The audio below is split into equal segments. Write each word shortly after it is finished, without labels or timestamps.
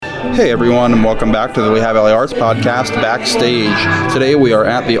Hey everyone, and welcome back to the Lehigh Valley Arts Podcast Backstage. Today we are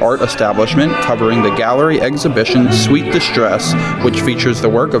at the Art Establishment covering the gallery exhibition Sweet Distress, which features the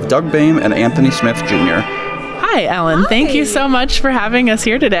work of Doug Boehm and Anthony Smith Jr. Hi, Ellen. Hi. Thank you so much for having us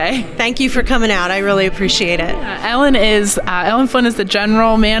here today. Thank you for coming out. I really appreciate it. Ellen Flynn is the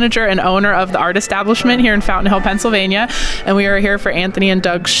general manager and owner of the Art Establishment here in Fountain Hill, Pennsylvania, and we are here for Anthony and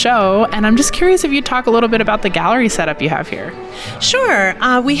Doug's show. And I'm just curious if you'd talk a little bit about the gallery setup you have here. Sure.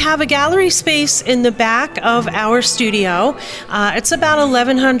 We have a gallery space in the back of our studio. It's about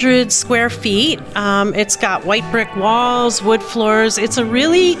 1,100 square feet. It's got white brick walls, wood floors. It's a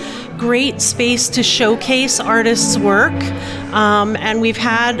really great space to showcase artists' work. And we've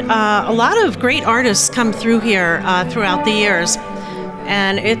had a lot of great artists come through here throughout the years.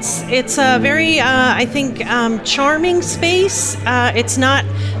 And it's a very, I think, charming space. It's not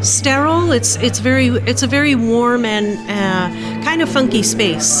sterile. It's a very warm and kind of funky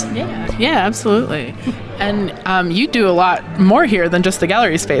space. Yeah, absolutely. And you do a lot more here than just the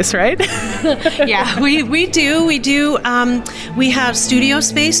gallery space, right? Yeah, we do. We have studio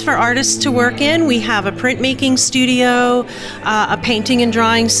space for artists to work in. We have a printmaking studio, a painting and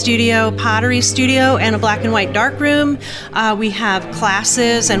drawing studio, pottery studio, and a black and white darkroom. We have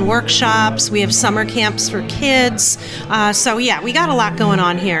classes and workshops. We have summer camps for kids. So yeah, we got a lot going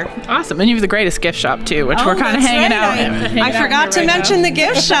on here. Awesome. And you have the greatest gift shop too, which we're kind of hanging out in. I forgot to mention the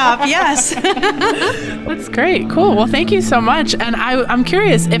gift shop. Yes. That's great. Cool. Well, thank you so much. And I'm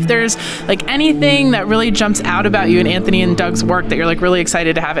curious if there's like anything that really jumps out about you and Anthony and Doug's work that you're like really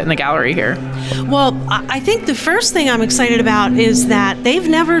excited to have it in the gallery here. Well, I think the first thing I'm excited about is that they've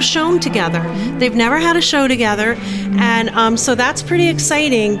never shown together. They've never had a show together. And so that's pretty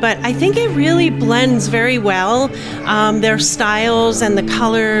exciting. But I think it really blends very well, their styles and the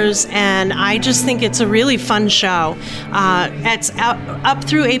colors. And I just think it's a really fun show. It's up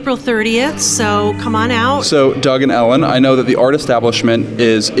through April 30th. So come on out. So, Doug and Ellen, I know that the Art Establishment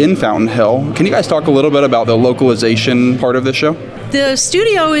is in Fountain Hill. Can you guys talk a little bit about the localization part of the show? The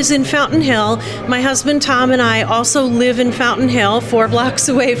studio is in Fountain Hill. My husband Tom and I also live in Fountain Hill, 4 blocks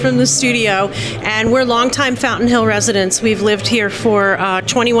away from the studio, and we're longtime Fountain Hill residents. We've lived here for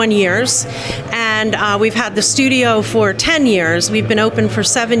 21 years, and we've had the studio for 10 years. We've been open for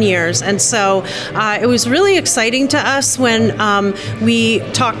 7 years, and so it was really exciting to us when we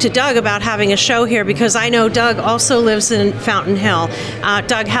talked to Doug about having a show here, because I know Doug also lives in Fountain Hill.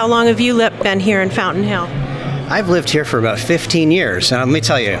 Doug, how long have you been here in Fountain Hill? I've lived here for about 15 years, and let me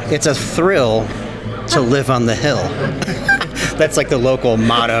tell you, it's a thrill to live on the hill. That's like the local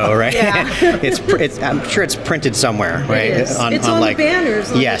motto, right? Yeah. It's I'm sure it's printed somewhere, right? It's on the banners,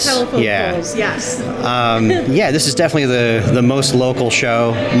 on yes, the telephone yeah. poles, yes. Yeah, this is definitely the most local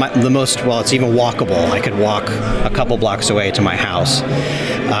show. It's even walkable. I could walk a couple blocks away to my house.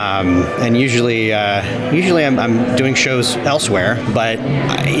 And usually I'm doing shows elsewhere, but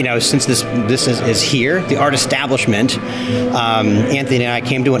since this is here, the Art Establishment, Anthony and I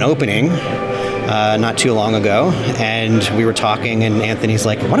came to an opening not too long ago, and we were talking, and Anthony's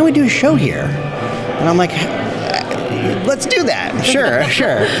like, why don't we do a show here? And I'm like, let's do that. Sure. I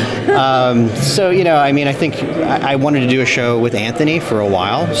think I wanted to do a show with Anthony for a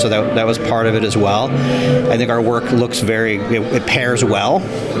while, so that was part of it as well. I think our work looks it pairs well,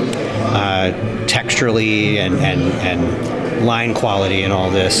 texturally and line quality and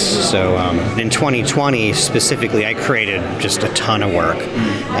all this. So in 2020 specifically, I created just a ton of work.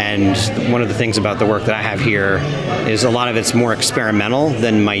 And one of the things about the work that I have here is a lot of it's more experimental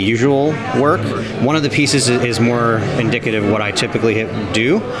than my usual work. One of the pieces is more indicative of what I typically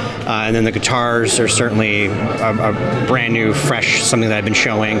do. And then the guitars are certainly a brand new, fresh, something that I've been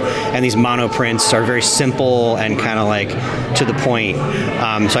showing. And these mono prints are very simple and kind of like to the point.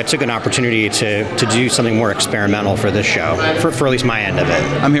 So I took an opportunity to do something more experimental for this show, for at least my end of it.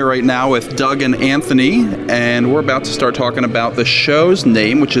 I'm here right now with Doug and Anthony, and we're about to start talking about the show's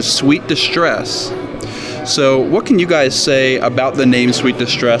name, which is Sweet Distress. So what can you guys say about the name Sweet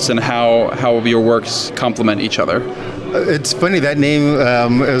Distress and how your works complement each other? It's funny, that name,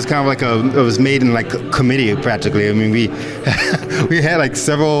 it was kind of like it was made in like a committee practically. I mean, we had like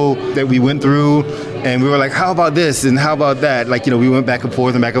several that we went through, and we were like, how about this and how about that? Like, we went back and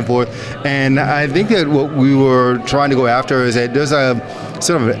forth. And I think that what we were trying to go after is that there's a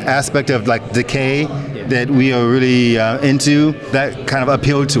sort of an aspect of like decay that we are really into that kind of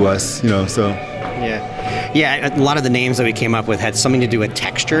appealed to us, so. Yeah, a lot of the names that we came up with had something to do with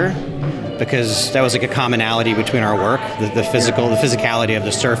texture, because that was like a commonality between our work, the physicality of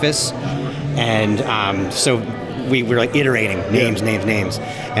the surface. And so we were like iterating names.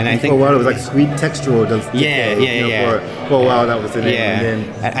 And I think for a while it was like Sweet Textural Decay. For a while that was the name. Yeah. And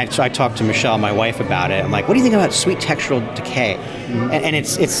then, So I talked to Michelle, my wife, about it. I'm like, what do you think about Sweet Textural Decay? Mm-hmm. And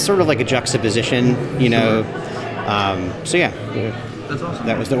it's sort of like a juxtaposition, you know. So yeah. That's awesome.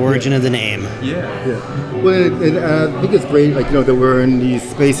 That was the origin of the name. Yeah. Well, I think it's great, like, you know, that we're in these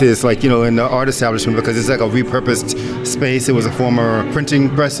spaces, like, you know, in the art establishment, because it's like a repurposed space. It was a former printing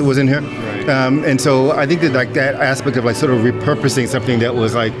press that was in here. Right. And so I think that, like, that aspect of, like, sort of repurposing something that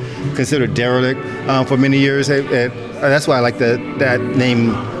was, like, considered derelict for many years, that's why I like that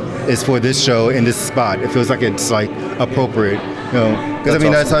name is for this show in this spot. It feels like it's, like, appropriate. You know, because I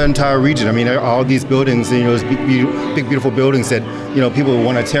mean, that's our entire region. I mean, all these buildings, you know, big, beautiful buildings that, you know, people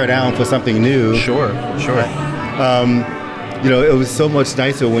want to tear down for something new. Sure. You know, it was so much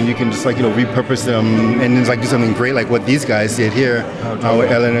nicer when you can just, like, you know, repurpose them and then, like, do something great like what these guys did here, what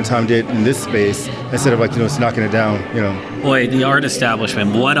Ellen and Tom did in this space, instead of, like, you know, just knocking it down, you know. Boy, the art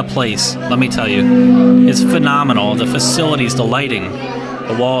establishment, what a place, let me tell you. It's phenomenal. The facilities, the lighting,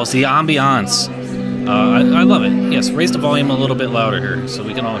 the walls, the ambiance. I love it. Yes, raise the volume a little bit louder here so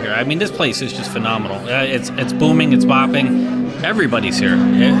we can all hear. I mean, this place is just phenomenal. It's booming, it's bopping. Everybody's here.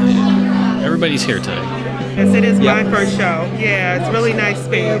 Everybody's here today. Yes, it is my first show. Yeah, it's really nice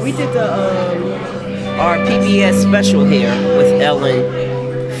space. Yeah, we did our PBS special here with Ellen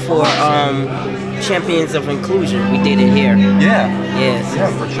for Champions of Inclusion. We did it here. Yes.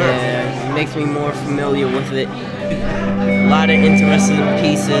 Yeah, for sure. Yeah, it makes me more familiar with it. A lot of interesting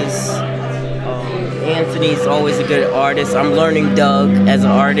pieces. Anthony's always a good artist. I'm learning Doug as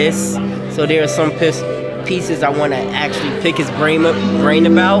an artist, so there are some pieces I want to actually pick his brain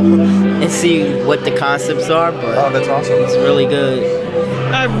about and see what the concepts are. But that's awesome. It's really good.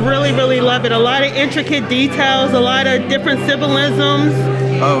 I really, really love it. A lot of intricate details, a lot of different symbolisms.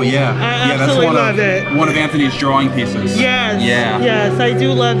 Oh yeah. I absolutely love it. One of Anthony's drawing pieces. Yes. Yeah. Yes, I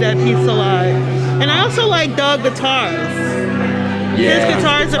do love that piece a lot. And I also like Doug guitars. Yeah. His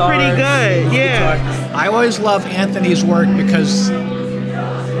guitars are pretty good. Yeah. I always love Anthony's work because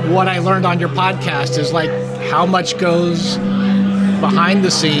what I learned on your podcast is like how much goes behind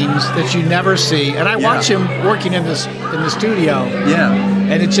the scenes that you never see. And I watch him working in the studio. Yeah.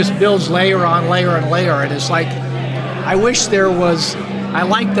 And it just builds layer on layer on layer. And it's like, I wish there was, I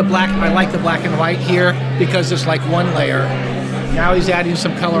like the black and white here because it's like one layer. Now he's adding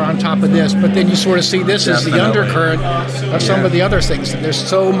some color on top of this, but then you sort of see this as the undercurrent of some of the other things. There's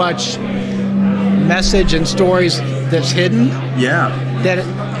so much message and stories that's hidden that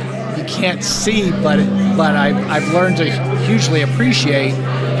you can't see, but I've learned to hugely appreciate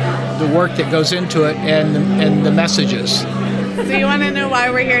the work that goes into it and the messages. So you want to know why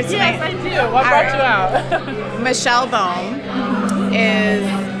we're here tonight? Yes, I do. What brought you out? Michelle Bohm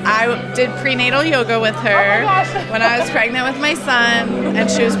I did prenatal yoga with her when I was pregnant with my son, and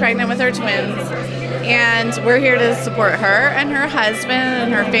she was pregnant with her twins. And we're here to support her and her husband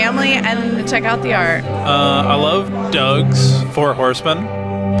and her family and to check out the art. I love Doug's Four Horsemen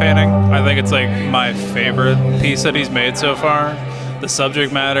painting. I think it's like my favorite piece that he's made so far. The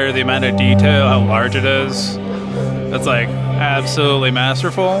subject matter, the amount of detail, how large it is. It's like absolutely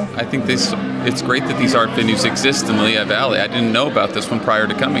masterful. I think it's great that these art venues exist in the Lehigh Valley. I didn't know about this one prior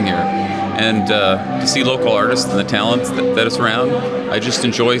to coming here. And to see local artists and the talents that is around, I just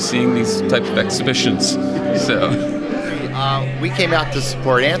enjoy seeing these types of exhibitions. So we came out to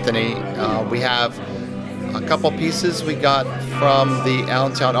support Anthony. We have a couple pieces we got from the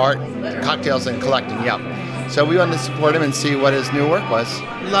Allentown Art Cocktails and Collecting. So we wanted to support him and see what his new work was.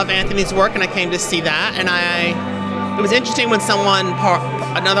 Love Anthony's work, and I came to see that. And it was interesting when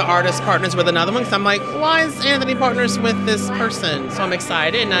another artist partners with another one, because I'm like, why is Anthony partners with this person? So I'm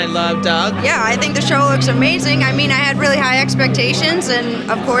excited, and I love Doug. Yeah, I think the show looks amazing. I mean, I had really high expectations, and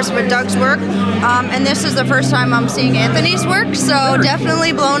of course with Doug's work. And this is the first time I'm seeing Anthony's work, so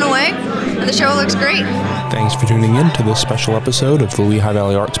definitely blown away. The show looks great. Thanks for tuning in to this special episode of the Lehigh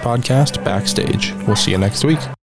Valley Arts Podcast, Backstage. We'll see you next week.